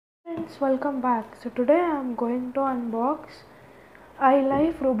Friends, welcome back. So today I am going to unbox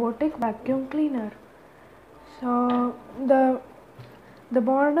iLife robotic vacuum cleaner. So the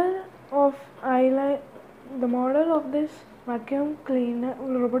model of iLife, the model of this vacuum cleaner,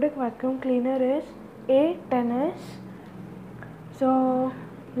 robotic vacuum cleaner is A10s. So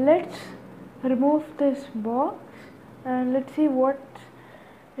let's remove this box and let's see what's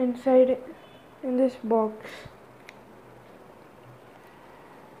inside in this box.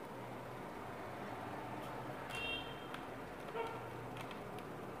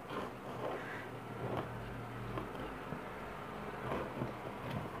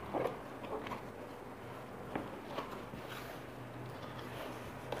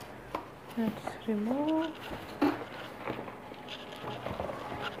 Let's remove.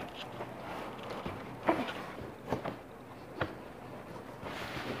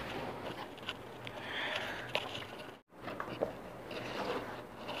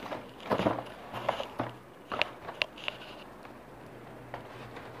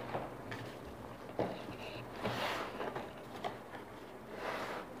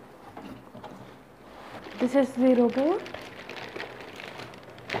 This is the robot.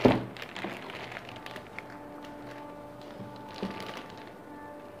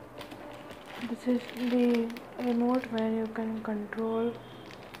 This is the remote where you can control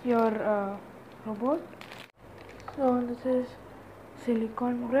your robot. So this is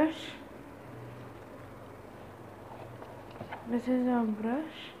silicone brush. This is a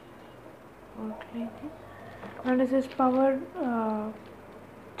brush for cleaning, and this is power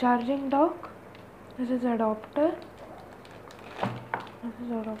charging dock. This is adapter.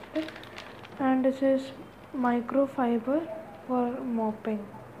 And this is microfiber for mopping.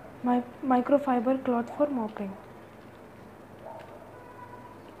 Microfiber cloth for mopping.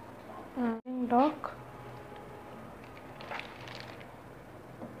 Dock.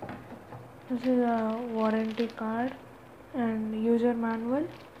 This is a warranty card and user manual.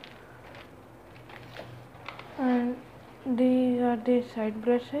 And these are the side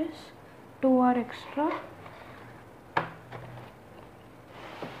brushes. 2 are extra.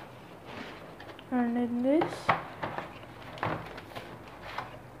 And in this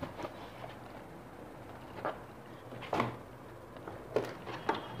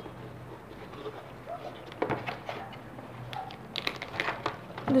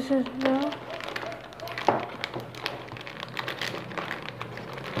is the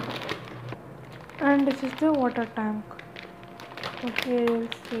this is the water tank. Okay, you'll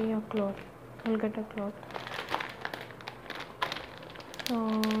see a cloth. I'll get a cloth. So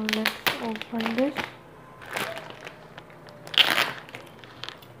let's open this.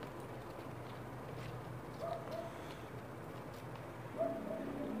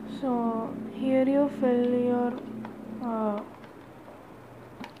 So here you fill your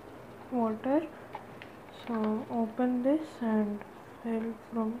water. So open this and fill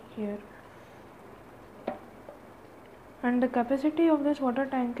from here. And the capacity of this water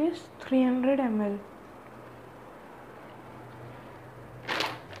tank is 300 ml.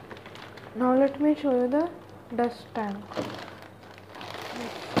 Now let me show you the dust tank.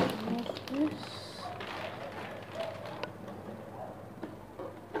 Let's remove this.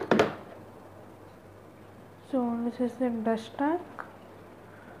 So this is the dust tank.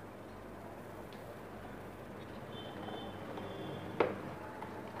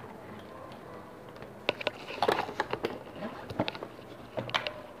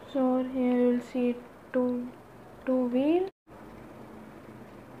 So here you will see two wheels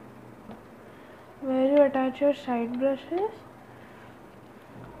where you attach your side brushes,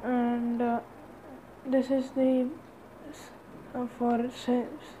 and this is the for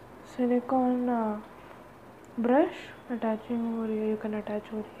silicone brush attaching over here. You can attach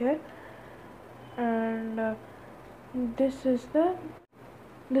over here, and this is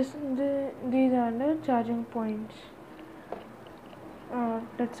these are the charging points.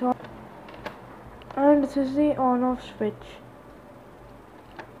 That's all. And this is the on off switch,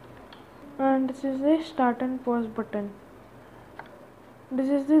 and this is the start and pause button. This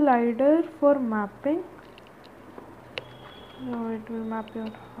is the LiDAR for mapping, so it will map your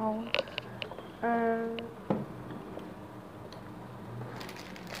house. And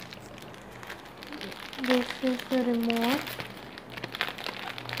this is the remote.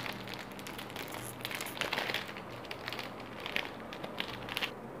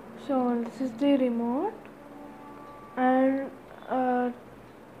 So this is the remote, and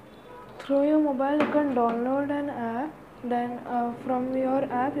through your mobile you can download an app. Then from your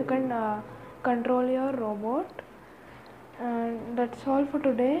app you can control your robot. And that's all for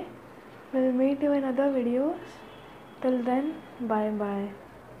today. We'll meet you in other videos. Till then, bye bye.